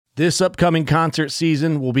This upcoming concert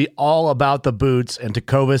season will be all about the boots, and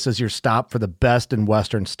Tecovas is your stop for the best in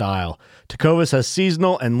Western style. Tecovas has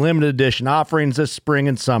seasonal and limited edition offerings this spring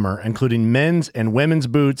and summer, including men's and women's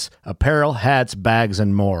boots, apparel, hats, bags,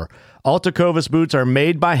 and more. All Tecovas boots are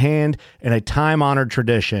made by hand in a time-honored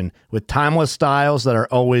tradition with timeless styles that are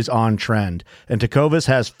always on trend. And Tecovas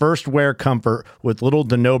has first wear comfort with little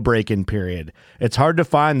to no break-in period. It's hard to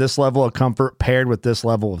find this level of comfort paired with this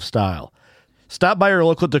level of style. Stop by your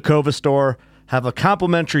local Tecovas store, have a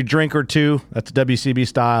complimentary drink or two, that's WCB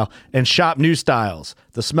style, and shop new styles.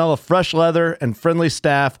 The smell of fresh leather and friendly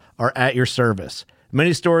staff are at your service.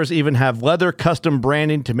 Many stores even have leather custom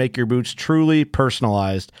branding to make your boots truly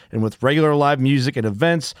personalized. And with regular live music and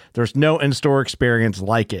events, there's no in-store experience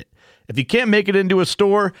like it. If you can't make it into a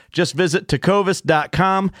store, just visit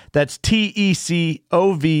tecovas.com. That's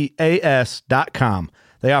TECOVAS.com.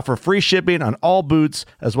 They offer free shipping on all boots,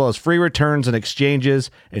 as well as free returns and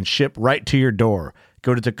exchanges, and ship right to your door.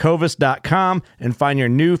 Go to tecovas.com and find your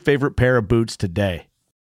new favorite pair of boots today.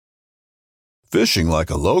 Fishing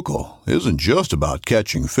like a local isn't just about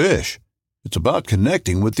catching fish. It's about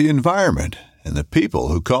connecting with the environment and the people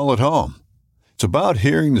who call it home. It's about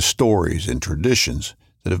hearing the stories and traditions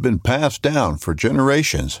that have been passed down for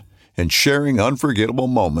generations and sharing unforgettable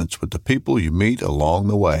moments with the people you meet along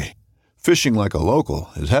the way. Fishing like a local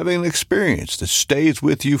is having an experience that stays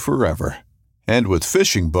with you forever. And with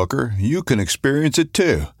Fishing Booker, you can experience it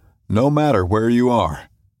too, no matter where you are.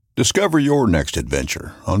 Discover your next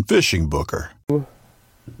adventure on Fishing Booker.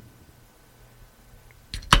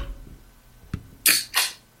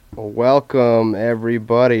 Welcome,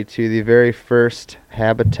 everybody, to the very first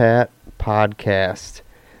Habitat podcast.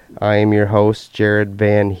 I am your host, Jared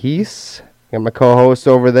Van Hees. Got my co-host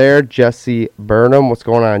over there, Jesse Burnham. What's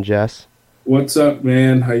going on, Jess? What's up,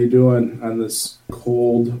 man? How you doing on this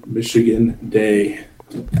cold Michigan day?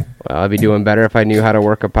 Well, I'd be doing better if I knew how to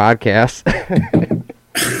work a podcast.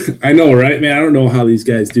 I know, right, man? I don't know how these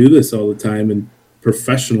guys do this all the time and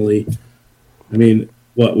professionally. I mean,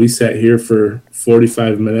 we sat here for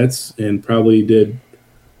 45 minutes and probably did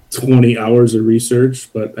 20 hours of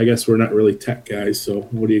research, but I guess we're not really tech guys, so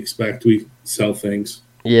what do you expect? We sell things.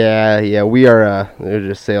 Yeah, we are they're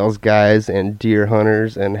just sales guys and deer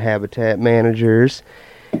hunters and habitat managers.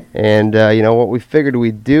 And, what we figured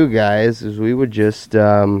we'd do, guys, is we would just,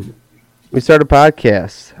 we start a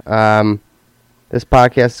podcast. This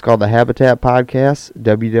podcast is called the Habitat Podcast.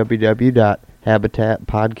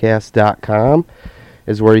 www.habitatpodcast.com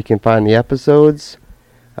is where you can find the episodes.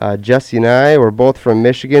 Jesse and I, we're both from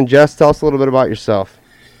Michigan. Jess, tell us a little bit about yourself.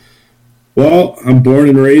 Well, I'm born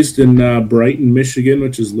and raised in Brighton, Michigan,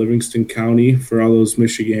 which is Livingston County for all those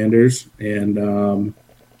Michiganders, and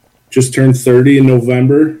just turned 30 in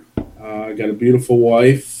November. I got a beautiful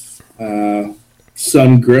wife,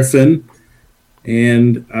 son Griffin,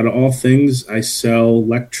 and out of all things, I sell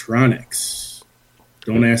electronics.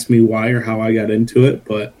 Don't ask me why or how I got into it,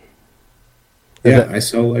 but yeah, I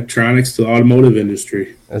sell electronics to the automotive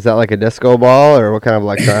industry. Is that like a disco ball, or what kind of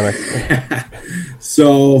electronics?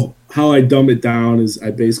 So how I dumb it down is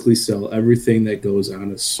I basically sell everything that goes on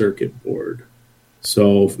a circuit board.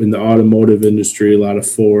 So in the automotive industry, a lot of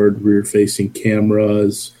Ford rear-facing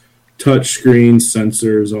cameras, touch screens,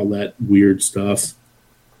 sensors, all that weird stuff.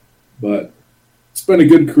 But it's been a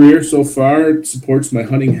good career so far. It supports my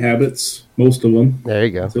hunting habits, most of them. There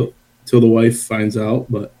you go. Till the wife finds out,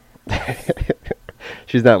 but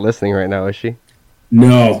she's not listening right now, is she?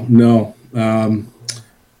 No.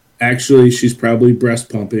 Actually, she's probably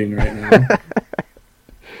breast pumping right now.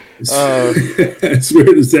 As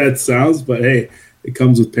weird as that sounds, but hey, it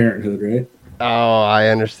comes with parenthood, right? Oh, I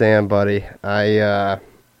understand, buddy. Like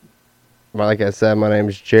I said, my name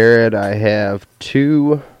is Jared. I have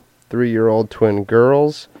 2 3-year-old twin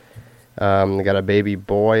girls. I got a baby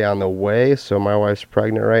boy on the way, so my wife's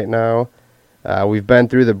pregnant right now. We've been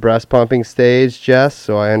through the breast pumping stage, Jess,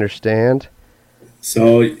 so I understand.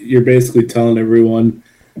 So you're basically telling everyone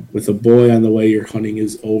with a boy on the way, your hunting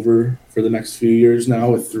is over for the next few years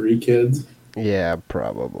now with 3 kids? Yeah,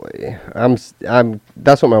 probably.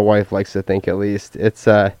 That's what my wife likes to think, at least. It's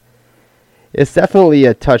definitely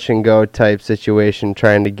a touch and go type situation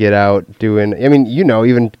trying to get out doing,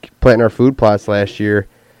 even planting our food plots last year,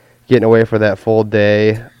 getting away for that full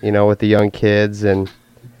day, with the young kids, and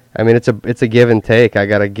it's a give and take. I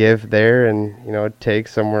got to give there and, take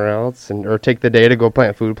somewhere else or take the day to go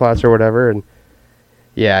plant food plots or whatever. And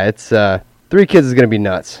yeah, it's 3 kids is going to be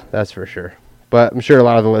nuts. That's for sure. But I'm sure a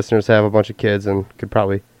lot of the listeners have a bunch of kids and could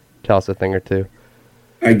probably tell us a thing or two.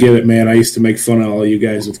 I get it, man. I used to make fun of all you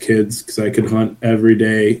guys with kids because I could hunt every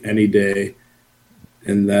day, any day.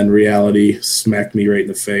 and then reality smacked me right in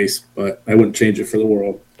the face. But I wouldn't change it for the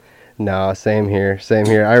world. No, same here. Same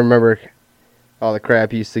here. I remember all the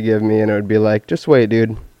crap you used to give me, and it would be like, just wait,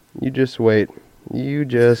 dude. You just wait. You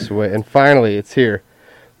just wait. And finally, it's here.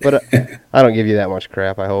 But I don't give you that much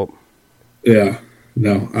crap, I hope. Yeah.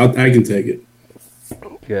 No, I can take it.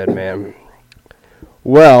 Good, man.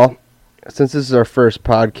 Well, since this is our first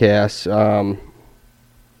podcast,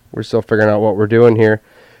 we're still figuring out what we're doing here.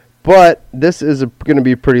 But this is going to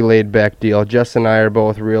be a pretty laid-back deal. Jess and I are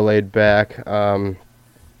both real laid-back.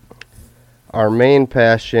 Our main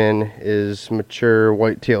passion is mature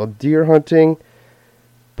white-tailed deer hunting,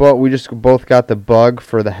 but we just both got the bug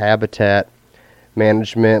for the habitat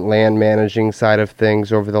management, land managing side of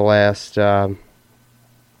things over the last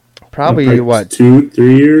probably,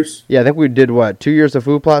 2-3 years? Yeah, I think we did, 2 years of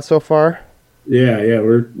food plot so far? Yeah,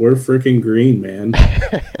 we're freaking green, man.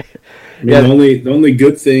 I mean, the only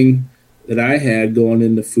good thing that I had going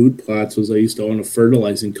into food plots was I used to own a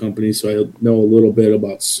fertilizing company, so I know a little bit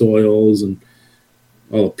about soils and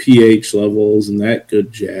all the pH levels and that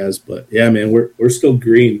good jazz. But yeah, man, we're still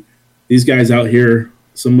green. These guys out here,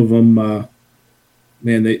 some of them,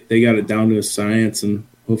 man, they got it down to a science, and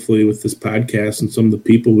hopefully with this podcast and some of the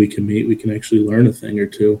people we can meet, we can actually learn a thing or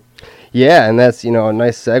two. Yeah, and that's, a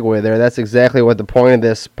nice segue there. That's exactly what the point of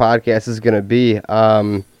this podcast is going to be.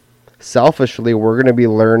 Selfishly, we're going to be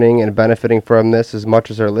learning and benefiting from this as much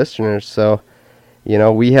as our listeners. So,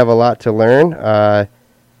 we have a lot to learn. We're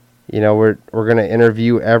going to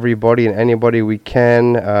interview everybody and anybody we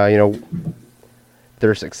can.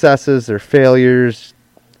 Their successes, their failures,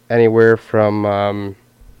 anywhere from,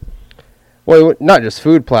 not just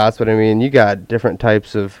food plots, but you got different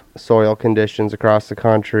types of soil conditions across the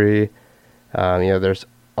country. There's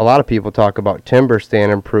a lot of people talk about timber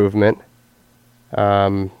stand improvement.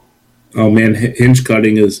 Oh man, hinge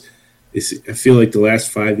cutting is I feel like the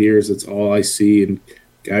last 5 years, that's all I see, and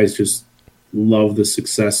guys just love the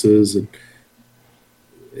successes, and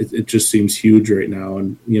it just seems huge right now.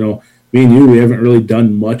 And me and you, we haven't really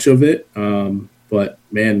done much of it, but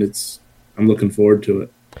man, I'm looking forward to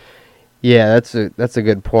it. Yeah, that's a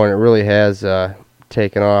good point. It really has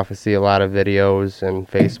taken off. I see a lot of videos and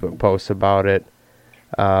Facebook posts about it.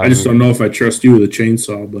 I just don't know if I trust you with a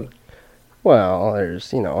chainsaw, but. Well, there's,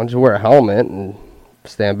 just wear a helmet and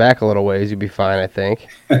stand back a little ways. You'll be fine, I think.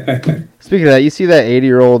 Speaking of that, you see that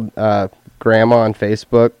 80-year-old grandma on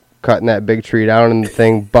Facebook cutting that big tree down and the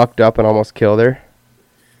thing bucked up and almost killed her?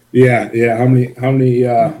 Yeah. How many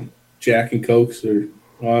Jack and Cokes or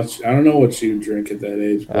I don't know what she would drink at that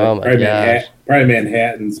age. Oh my gosh. Probably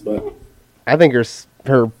Manhattans, but I think her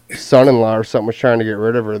son-in-law or something was trying to get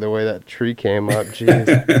rid of her the way that tree came up.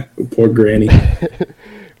 Jeez. Poor granny.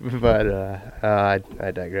 But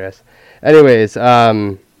I digress. Anyways,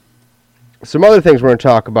 some other things we're going to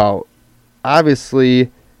talk about.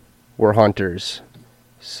 Obviously, we're hunters.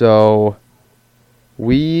 So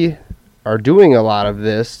we are doing a lot of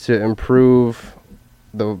this to improve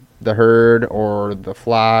the herd or the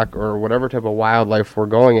flock or whatever type of wildlife we're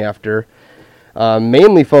going after.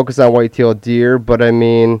 Mainly focus on white-tailed deer, but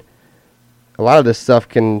a lot of this stuff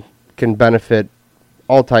can benefit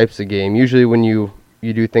all types of game. Usually when you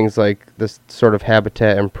do things like this sort of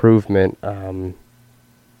habitat improvement, a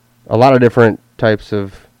lot of different types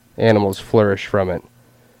of animals flourish from it.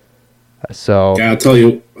 So yeah, I'll tell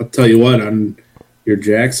you what, on your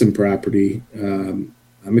Jackson property, I'm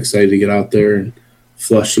excited to get out there and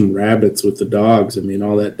flush some rabbits with the dogs.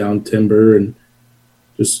 All that down timber and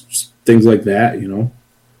just things like that,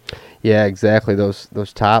 Yeah, exactly.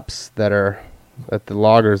 Those tops that the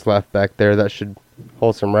loggers left back there, that should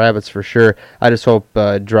hold some rabbits for sure. I just hope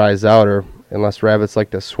it dries out, or unless rabbits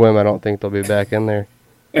like to swim, I don't think they'll be back in there.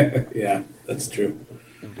 Yeah, that's true.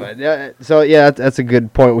 But that's a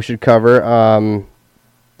good point we should cover.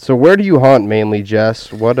 So where do you hunt mainly,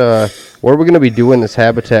 Jess? Where are we going to be doing this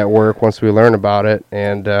habitat work once we learn about it,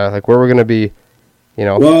 and where we're going to be,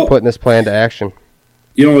 putting this plan to action?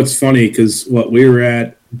 It's funny because we were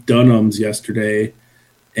at Dunham's yesterday,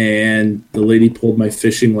 and the lady pulled my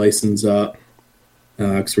fishing license up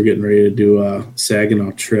because we're getting ready to do a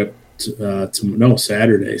Saginaw trip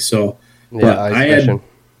Saturday. So yeah,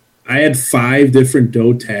 I had 5 different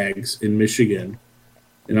doe tags in Michigan.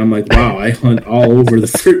 And I'm like, wow, I hunt all over the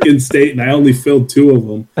freaking state, and I only filled 2 of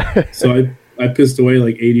them. So I pissed away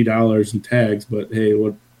like $80 in tags. But hey,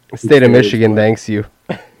 what? The state of Michigan thanks you.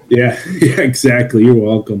 Yeah, exactly. You're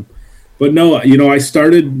welcome. But no, I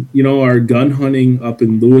started, our gun hunting up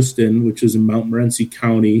in Lewiston, which is in Montmorency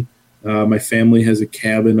County. My family has a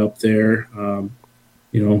cabin up there.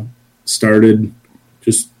 Started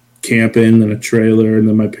just camping and a trailer, and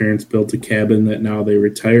then my parents built a cabin that now they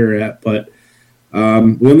retire at. But we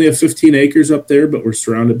only have 15 acres up there, but we're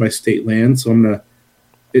surrounded by state land, so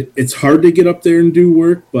it's hard to get up there and do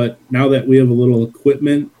work, but now that we have a little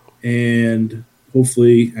equipment, and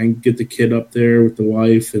hopefully I can get the kid up there with the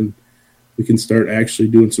wife, and we can start actually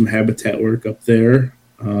doing some habitat work up there.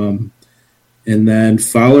 And then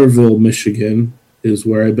Fowlerville, Michigan is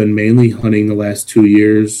where I've been mainly hunting the last 2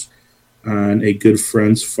 years on a good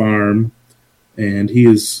friend's farm, and he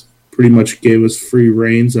has pretty much gave us free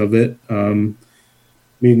reins of it. Me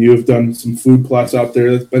and you have done some food plots out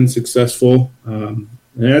there that's been successful. And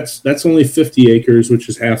that's only 50 acres, which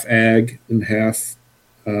is half ag and half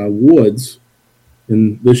woods.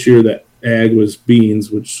 And this year that ag was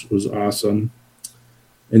beans, which was awesome.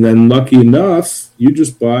 And then lucky enough, you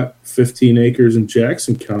just bought 15 acres in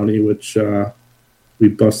Jackson County, which we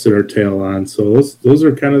busted our tail on. So those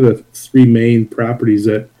are kind of the three main properties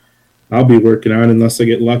that I'll be working on, unless I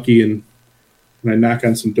get lucky and I knock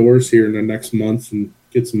on some doors here in the next month and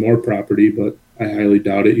get some more property, but I highly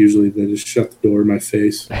doubt it. Usually they just shut the door in my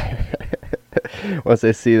face. Once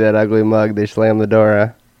they see that ugly mug, they slam the door, huh?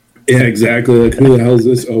 Yeah, exactly. Like, who the hell is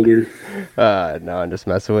this ogre? No, I'm just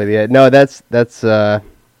messing with you. No, that's yeah,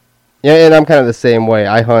 and I'm kind of the same way.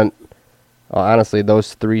 I hunt, honestly,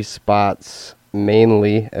 those three spots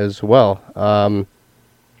mainly as well.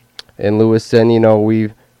 In Lewiston,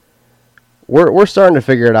 we're starting to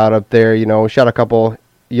figure it out up there. We shot a couple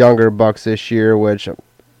younger bucks this year, which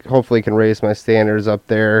hopefully can raise my standards up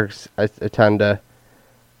there. I tend to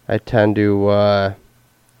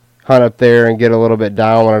hunt up there and get a little bit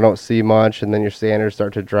down when I don't see much, and then your standards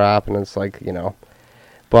start to drop, and it's like,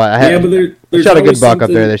 But I shot a good buck up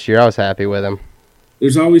there this year. I was happy with him.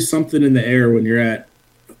 There's always something in the air when you're at,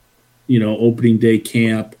 opening day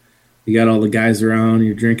camp. You got all the guys around,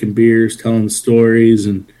 you're drinking beers, telling stories,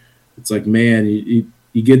 and it's like, man,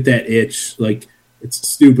 you get that itch. Like, it's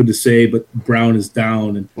stupid to say, but Brown is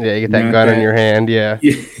down, and yeah, you get that gun in your hand, yeah.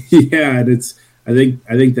 Yeah, and I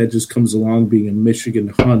think that just comes along being a Michigan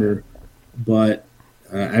hunter. But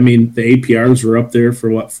the APRs were up there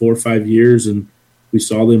for 4 or 5 years, and we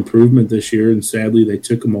saw the improvement this year, and sadly they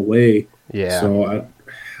took them away. Yeah. So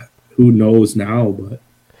who knows now? But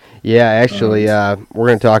yeah, actually, we're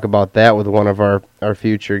going to talk about that with one of our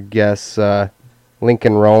future guests,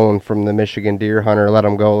 Lincoln Rowan from the Michigan Deer Hunter Let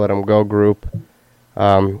 'em Go group.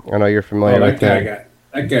 I know you're familiar with him.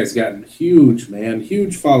 That guy's gotten huge, man.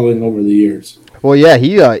 Huge following over the years. Well, yeah,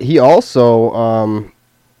 he also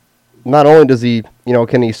not only does he,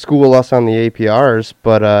 can he school us on the APRs,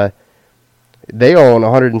 but they own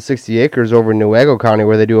 160 acres over in Newaygo County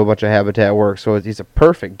where they do a bunch of habitat work. So he's a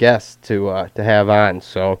perfect guest to have on.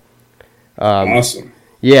 So awesome.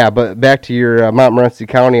 Yeah, but back to your Montmorency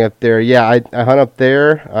County up there. Yeah, I hunt up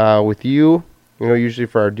there with you. Usually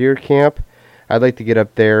for our deer camp. I'd like to get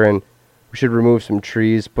up there, and we should remove some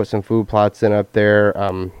trees, put some food plots in up there.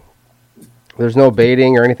 There's no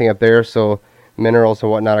baiting or anything up there, so minerals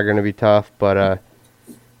and whatnot are going to be tough, but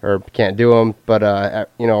or can't do them. But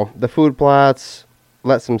the food plots,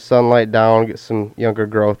 let some sunlight down, get some younger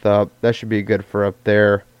growth up. That should be good for up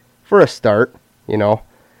there for a start.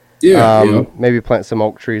 Yeah. Maybe plant some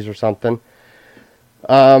oak trees or something.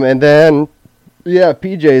 And then. Yeah,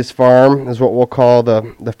 PJ's farm is what we'll call the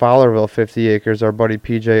Fowlerville 50 acres. Our buddy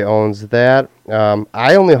PJ owns that.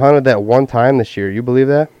 I only hunted that one time this year. You believe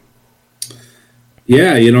that?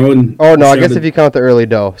 Yeah, And I guess if you count the early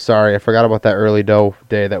doe. Sorry, I forgot about that early doe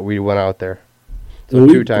day that we went out there. So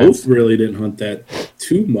we both really didn't hunt that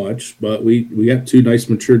too much, but we got 2 nice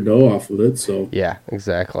mature doe off of it. So yeah,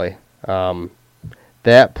 exactly.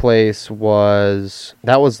 That place was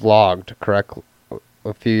logged, correct?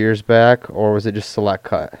 A few years back, or was it just select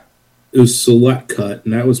cut? It was select cut,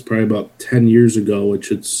 and that was probably about 10 years ago,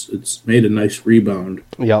 which it's made a nice rebound.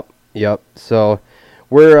 Yep. So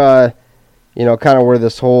we're, kind of where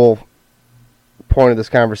this whole point of this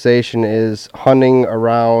conversation is hunting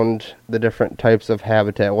around the different types of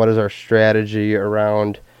habitat. What is our strategy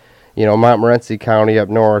around, Montmorency County up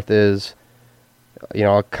north is,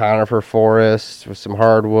 a conifer forest with some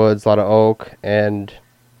hardwoods, a lot of oak, and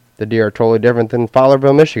the deer are totally different than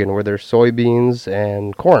Fowlerville, Michigan, where there's soybeans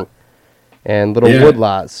and corn and little wood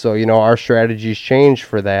lots. So, our strategies change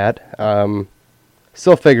for that.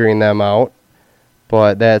 Still figuring them out,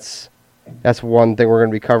 but that's one thing we're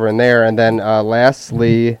going to be covering there. And then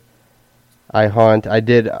lastly, I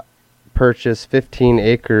did purchase 15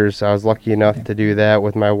 acres. I was lucky enough to do that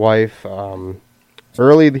with my wife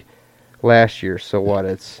early last year. So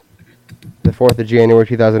it's the 4th of January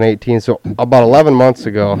 2018, so about 11 months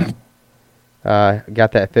ago,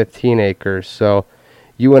 got that 15 acres. So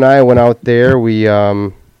you and I went out there. We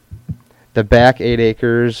the back 8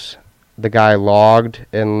 acres, the guy logged,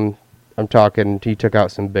 and I'm talking, he took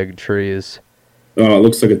out some big trees. Oh, it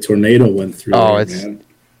looks like a tornado went through. Oh, there, man.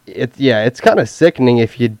 It's kind of sickening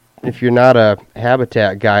if you're not a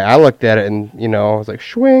habitat guy. I looked at it and I was like,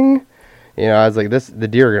 swing. I was like, the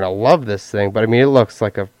deer are gonna love this thing. But I mean, it looks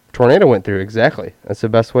like a tornado went through. Exactly. That's the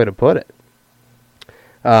best way to put it.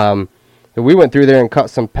 We went through there and cut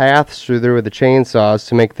some paths through there with the chainsaws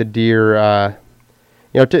to make the deer,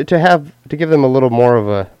 to give them a little more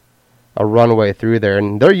of a runway through there.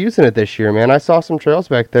 And they're using it this year, man. I saw some trails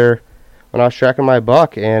back there when I was tracking my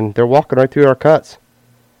buck, and they're walking right through our cuts.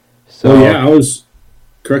 So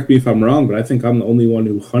correct me if I'm wrong, but I think I'm the only one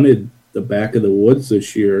who hunted the back of the woods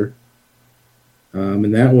this year.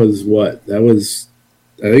 And that was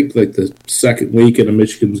I think, like the second weekend of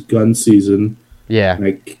Michigan's gun season. Yeah. And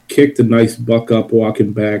I kicked a nice buck up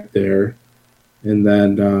walking back there. And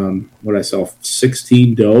then I saw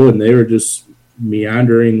 16 doe, and they were just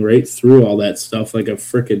meandering right through all that stuff like a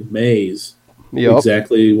frickin' maze. Yep.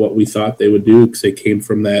 Exactly what we thought they would do, because they came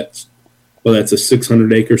from that. Well, that's a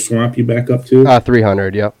 600-acre swamp you back up to?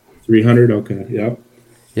 300, yep. 300, okay, yep.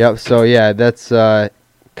 Yep, so yeah, that's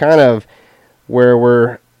kind of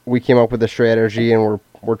where we came up with the strategy, and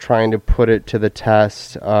we're trying to put it to the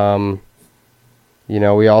test.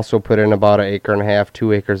 We also put in about 1.5 acres,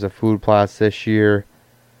 2 acres of food plots this year.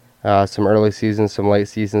 Some early season, some late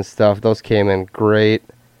season stuff. Those came in great.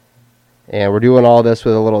 And we're doing all this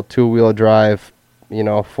with a little 2-wheel drive,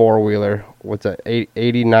 4-wheeler. What's that,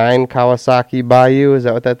 89 Kawasaki Bayou? Is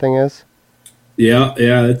that what that thing is? Yeah,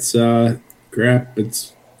 it's crap.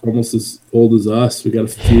 It's almost as old as us. We got a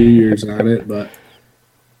few years on it, but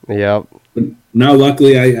yep. But now,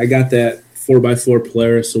 luckily, I got that 4x4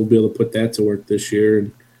 Polaris, so we'll be able to put that to work this year.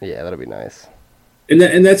 Yeah, that'll be nice. And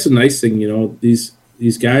that's a nice thing,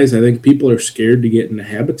 These guys, I think people are scared to get into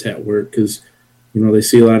habitat work because, they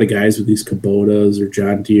see a lot of guys with these Kubotas or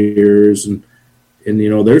John Deeres, and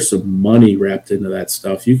there's some money wrapped into that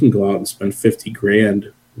stuff. You can go out and spend $50,000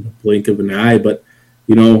 in the blink of an eye, but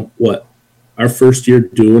you know what? Our first year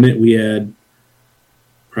doing it, we had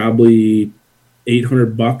probably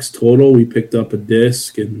 $800 total. We picked up a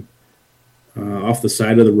disc and off the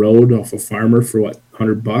side of the road, off a farmer for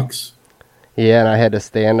 $100. Yeah, and I had to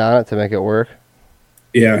stand on it to make it work.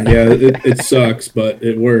 Yeah, it sucks, but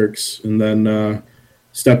it works. And then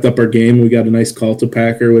stepped up our game. We got a nice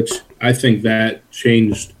cultipacker, which I think that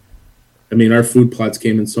changed. I mean, our food plots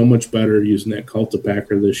came in so much better using that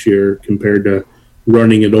cultipacker this year compared to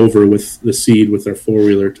running it over with the seed with our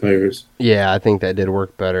 4-wheeler tires. Yeah, I think that did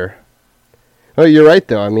work better. Oh, you're right,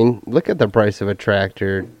 though. I mean, look at the price of a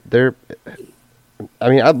tractor.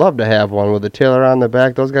 I'd love to have one with a trailer on the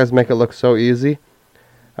back. Those guys make it look so easy.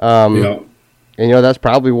 Yeah. And, that's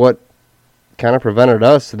probably what kind of prevented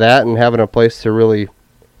us, that and having a place to really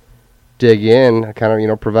dig in, kind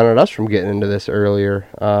of, prevented us from getting into this earlier.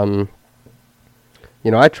 I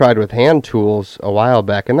tried with hand tools a while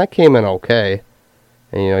back, and that came in okay.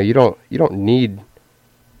 And, you don't need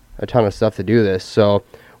a ton of stuff to do this. So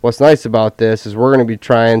what's nice about this is we're going to be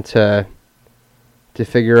trying to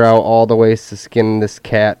figure out all the ways to skin this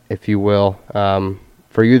cat, if you will,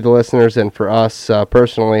 for you, the listeners, and for us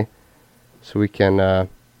personally, so we can,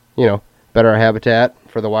 better our habitat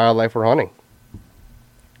for the wildlife we're hunting.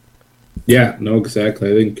 Yeah, no, exactly.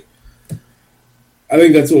 I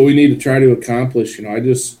think that's what we need to try to accomplish.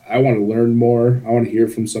 I want to learn more. I want to hear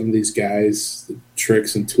from some of these guys, the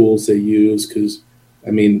tricks and tools they use, because,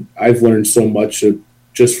 I've learned so much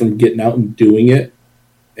just from getting out and doing it,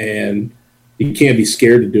 and you can't be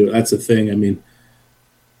scared to do it. That's the thing.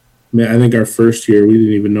 I think our first year, we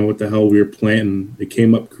didn't even know what the hell we were planting. It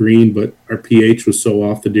came up green, but our pH was so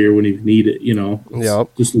off the deer wouldn't even need it,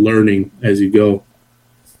 Yep. Just learning as you go.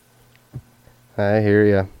 I hear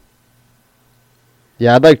you.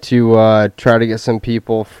 Yeah, I'd like to try to get some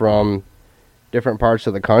people from different parts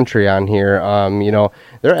of the country on here.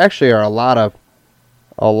 There actually are a lot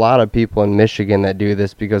of people in Michigan that do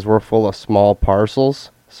this because we're full of small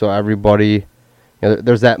parcels. So everybody,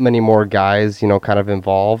 there's that many more guys, kind of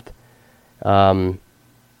involved. But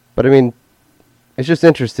it's just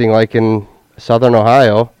interesting, like in southern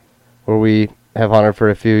Ohio, where we have hunted for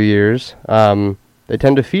a few years, they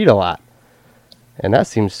tend to feed a lot. And that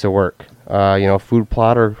seems to work. Food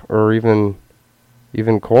plot or even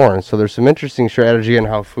corn. So there's some interesting strategy in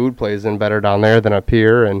how food plays in better down there than up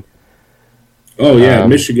here. And oh yeah,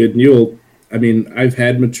 Michigan. I've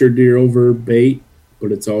had mature deer over bait,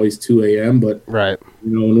 but it's always 2 a.m. But right,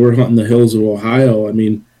 when we're hunting the hills of Ohio,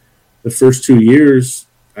 the first 2 years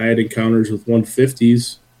I had encounters with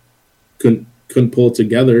 150s. Couldn't couldn't pull it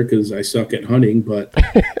together because I suck at hunting, but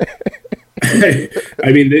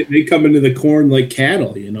I mean, they come into the corn like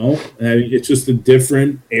cattle, I mean, it's just a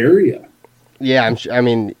different area. Yeah, I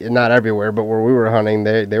mean, not everywhere, but where we were hunting,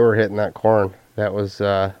 they were hitting that corn. That was,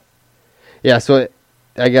 yeah. So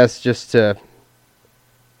I guess just to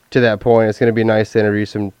that point, it's going to be nice to interview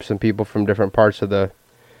some people from different parts of the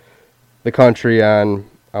country on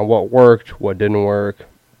what worked, what didn't work.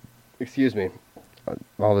 Excuse me,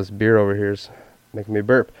 all this beer over here is making me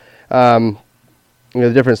burp. The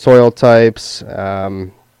different soil types. Yeah,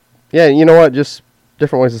 you know what? Just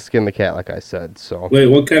different ways to skin the cat, like I said. So. Wait,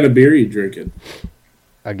 what kind of beer are you drinking?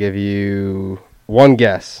 I'll give you one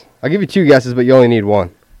guess. I'll give you two guesses, but you only need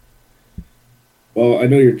one. Well, I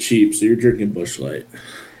know you're cheap, so you're drinking Busch Light.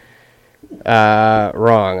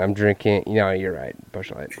 Wrong. I'm drinking. You're right. Busch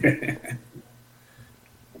Light.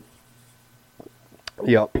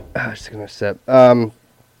 Yep. Just gonna sip.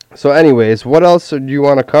 So anyways, what else do you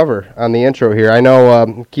want to cover on the intro here? I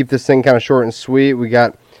know, keep this thing kind of short and sweet. We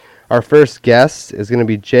got our first guest is going to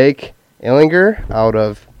be Jake Illinger out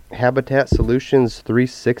of Habitat Solutions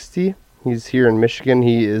 360. He's here in Michigan.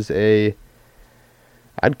 He is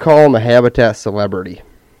I'd call him a habitat celebrity,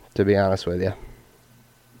 to be honest with you.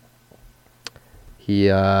 He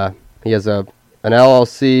has an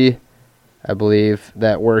LLC, I believe,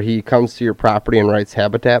 that where he comes to your property and writes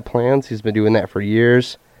habitat plans. He's been doing that for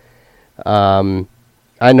years. I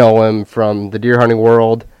know him from the deer hunting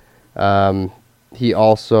world. He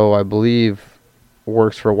also, I believe,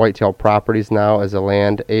 works for Whitetail Properties now as a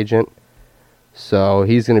land agent. So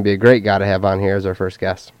he's going to be a great guy to have on here as our first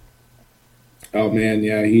guest. Oh man,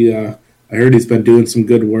 yeah, I heard he's been doing some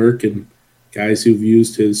good work, and guys who've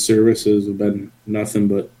used his services have been nothing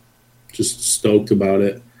but just stoked about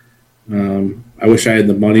it. I wish I had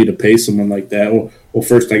the money to pay someone like that. Well,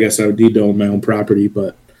 first I guess I would need to own my own property,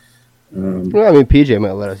 but well, I mean, PJ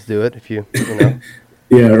might let us do it if you know.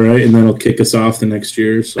 Yeah, right, and then he'll kick us off the next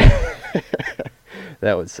year. So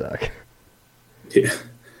that would suck. Yeah.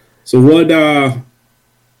 So what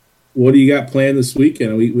do you got planned this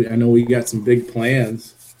weekend? I know we got some big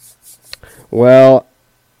plans. Well,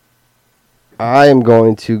 I am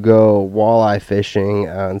going to go walleye fishing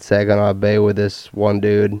on Saginaw Bay with this one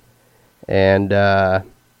dude, and I've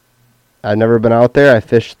never been out there. I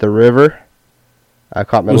fished the river. I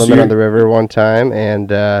caught my limit on the river one time,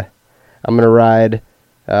 and I'm going to ride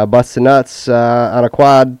Bustin' Nuts on a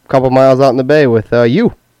quad a couple miles out in the bay with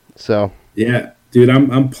you. So yeah, dude,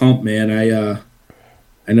 I'm pumped, man.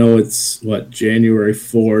 I know it's January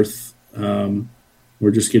 4th.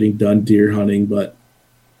 We're just getting done deer hunting, but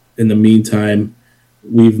in the meantime,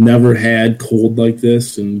 we've never had cold like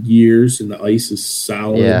this in years, and the ice is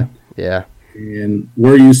solid. Yeah. And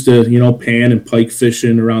we're used to, pan and pike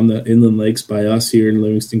fishing around the inland lakes by us here in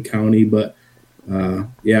Livingston County. But,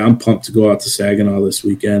 I'm pumped to go out to Saginaw this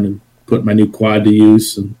weekend and put my new quad to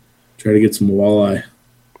use and try to get some walleye.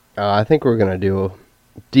 I think we're going to do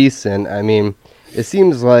decent. I mean, it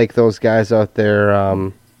seems like those guys out there,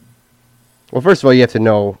 well, first of all, you have to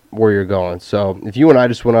know where you're going. So if you and I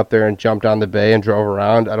just went up there and jumped on the bay and drove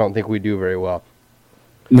around, I don't think we'd do very well.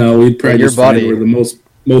 No, we'd probably just find where the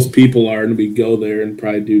most people are, and we'd go there and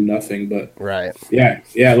probably do nothing. But right, yeah.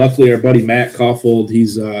 Luckily, our buddy Matt Caulfield,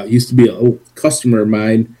 he's used to be a customer of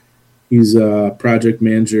mine. He's a project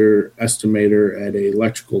manager, estimator at an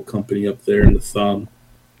electrical company up there in the Thumb,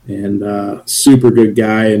 and super good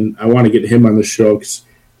guy. And I want to get him on the show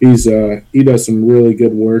because he does some really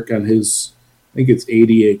good work on his. I think it's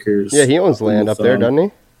 80 acres. Yeah, he owns land up there, doesn't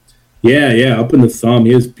he? Yeah, up in the Thumb.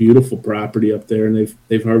 He has beautiful property up there, and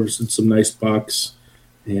they've harvested some nice bucks.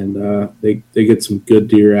 And they get some good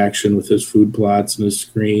deer action with his food plots and his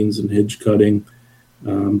screens and hedge cutting.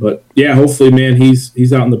 But yeah, hopefully, man,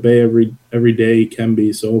 he's out in the bay every day he can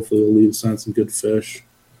be. So hopefully, he'll lead us on some good fish.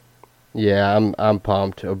 Yeah, I'm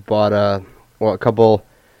pumped. I bought a couple.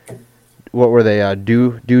 What were they?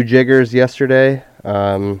 Dew jiggers yesterday.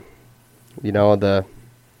 I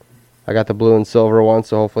got the blue and silver one,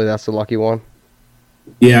 so hopefully that's the lucky one.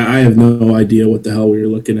 Yeah, I have no idea what the hell we were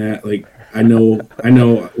looking at. Like, I know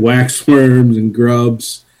waxworms and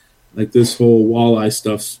grubs. Like, this whole walleye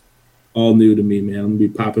stuff's all new to me, man. I'm going to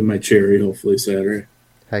be popping my cherry hopefully Saturday.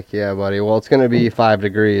 Heck yeah, buddy. Well, it's going to be 5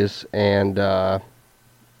 degrees and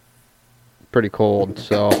pretty cold,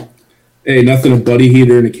 so. Hey, nothing a buddy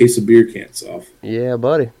heater and a case of beer can't solve. Yeah,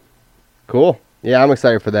 buddy. Cool. Yeah, I'm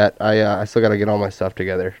excited for that. I still got to get all my stuff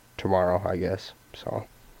together tomorrow, I guess. So.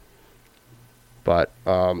 But,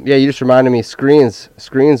 yeah, you just reminded me, screens.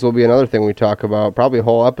 Screens will be another thing we talk about. Probably a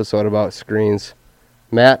whole episode about screens.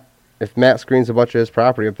 If Matt screens a bunch of his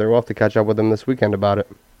property up there, we'll have to catch up with him this weekend about it.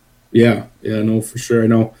 Yeah, no, for sure. I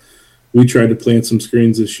know we tried to plant some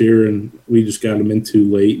screens this year, and we just got them in too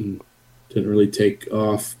late and didn't really take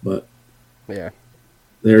off. But Yeah.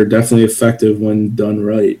 they're definitely effective when done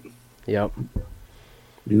right. Yep. I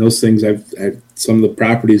mean, those things, I've some of the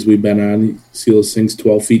properties we've been on, you see those things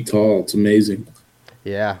 12 feet tall. It's amazing.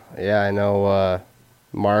 Yeah. I know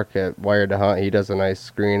Mark at Wired to Hunt, he does a nice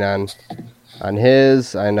screen on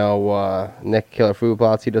his. I know Nick Killer Food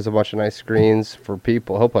Plots, he does a bunch of nice screens for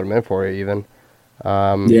people. He'll put them in for you even.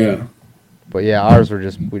 Yeah. But yeah, ours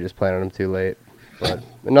we just planted them too late. But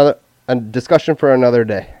a discussion for another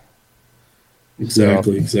day.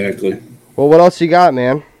 Exactly. Well, what else you got,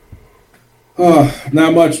 man? Oh,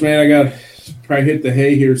 not much, man. I got probably hit the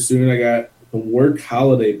hay here soon. I got a work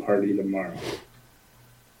holiday party tomorrow.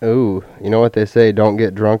 Ooh, you know what they say, don't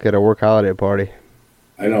get drunk at a work holiday party.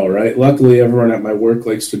 I know, right? Luckily, everyone at my work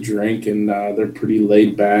likes to drink, and they're pretty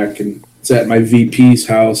laid back. And it's at my VP's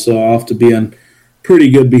house, so I'll have to be on pretty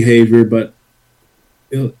good behavior, but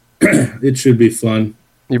it should be fun.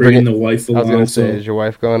 You bringing the wife along. I was going to say, is your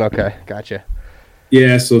wife going? Okay, gotcha.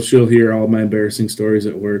 Yeah, so she'll hear all my embarrassing stories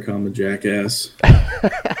at work. I'm a jackass.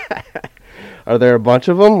 Are there a bunch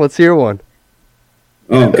of them? Let's hear one.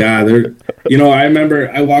 Oh, God. I remember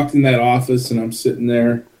I walked in that office, and I'm sitting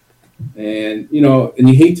there, and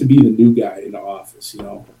you hate to be the new guy in the office,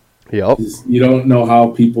 Yep. You don't know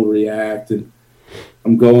how people react, and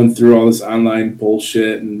I'm going through all this online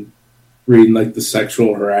bullshit and reading, like, the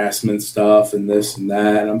sexual harassment stuff and this and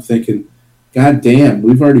that, and I'm thinking, God damn,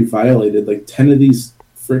 we've already violated like 10 of these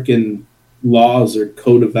freaking laws or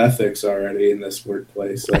code of ethics already in this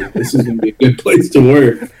workplace. Like, this is going to be a good place to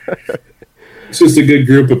work. It's just a good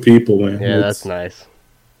group of people, man. Yeah, that's nice.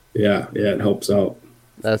 Yeah, it helps out.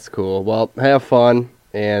 That's cool. Well, have fun,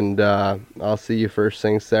 and I'll see you first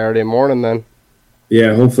thing Saturday morning then.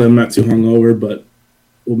 Yeah, hopefully I'm not too hungover, but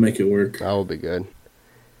we'll make it work. That will be good.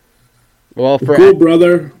 Well, cool,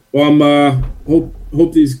 brother. Well, hope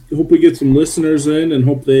we get some listeners in, and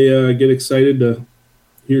hope they get excited to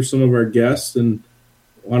hear some of our guests and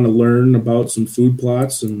want to learn about some food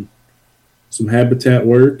plots and some habitat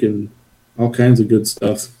work and all kinds of good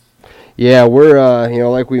stuff. Yeah, we're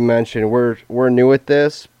like we mentioned, we're new at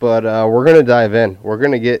this, but we're gonna dive in. We're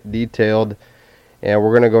gonna get detailed, and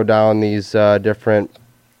we're gonna go down these different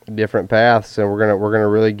paths, and we're gonna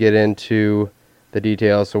really get into the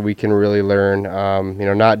details so we can really learn,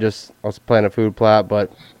 not just us plant a food plot,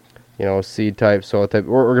 but, seed type, soil type.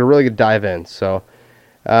 We're going to really dive in. So,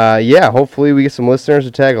 hopefully we get some listeners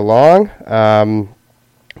to tag along.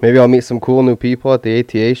 Maybe I'll meet some cool new people at the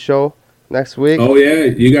ATA show next week. Oh, yeah,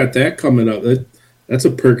 you got that coming up. That's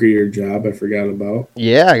a perk of your job I forgot about.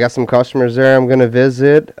 Yeah, I got some customers there I'm going to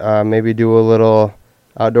visit, maybe do a little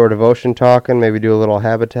outdoor devotion talking, maybe do a little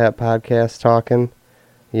habitat podcast talking.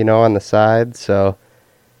 On the side, so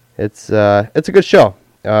it's a good show,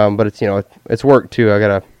 but it's work too. I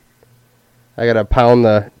gotta pound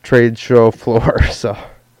the trade show floor, so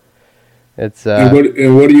it's.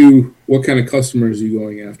 What kind of customers are you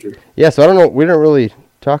going after? Yeah, so I don't know. We didn't really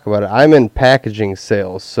talk about it. I'm in packaging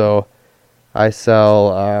sales, so I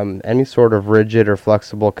sell any sort of rigid or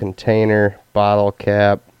flexible container, bottle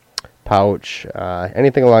cap, pouch,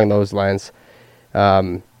 anything along those lines.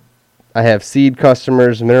 I have seed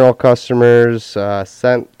customers, mineral customers,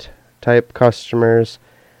 scent type customers.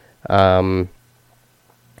 They're all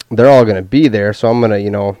going to be there, so I'm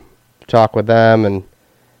going to, talk with them and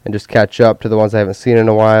just catch up to the ones I haven't seen in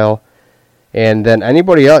a while. And then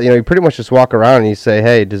anybody else, you pretty much just walk around and you say,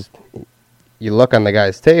 hey, you look on the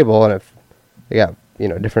guy's table, and if they got,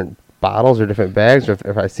 different bottles or different bags, or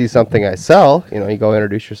if I see something I sell, you go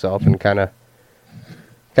introduce yourself and kind of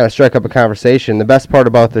strike up a conversation. The best part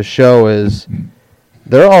about this show is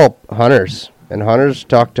they're all hunters, and hunters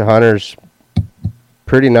talk to hunters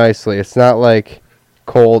pretty nicely. It's not like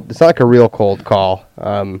cold. It's not like a real cold call.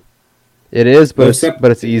 It is, but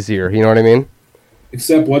it's easier. You know what I mean?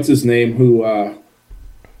 Except what's his name? Who?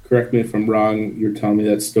 Correct me if I'm wrong. You're telling me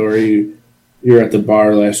that story. You were at the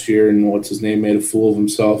bar last year, and what's his name made a fool of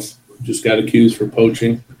himself. Just got accused for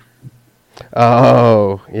poaching.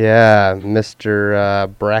 Oh, yeah,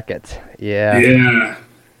 Mr. Brackett. Yeah,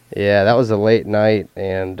 that was a late night,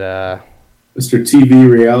 and Mr. TV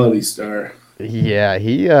reality star. Yeah,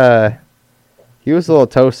 he was a little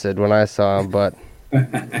toasted when I saw him, but who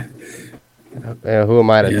am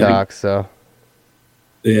I to talk? So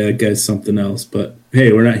yeah, that guy's something else. But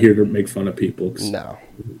hey, we're not here to make fun of people. No,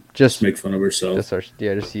 just make fun of ourselves.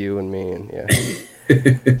 Just you and me, and yeah.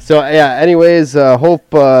 So, yeah, anyways,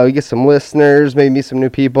 hope we get some listeners, maybe meet some new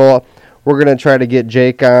people. we're going to try to get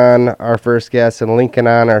Jake on, our first guest, and Lincoln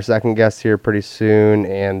on, our second guest here pretty soon.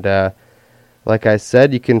 And like I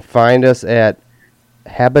said, you can find us at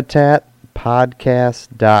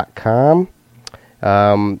habitatpodcast.com.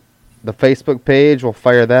 The Facebook page, we'll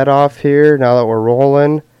fire that off here now that we're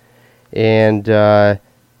rolling. And I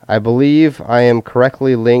believe I am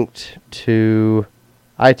correctly linked to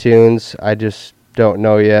iTunes. I just don't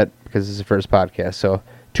know yet because it's the first podcast. So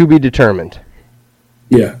to be determined.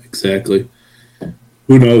 Yeah, exactly.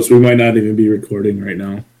 Who knows? We might not even be recording right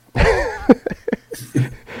now.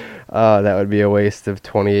 That would be a waste of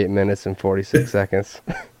 28 minutes and 46 seconds.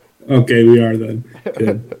 Okay, we are then.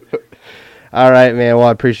 Good. All right, man. Well,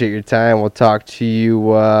 I appreciate your time. We'll talk to you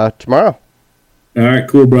tomorrow. All right,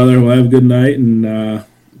 cool, brother. Well, have a good night, and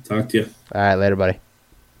talk to you. All right, later, buddy.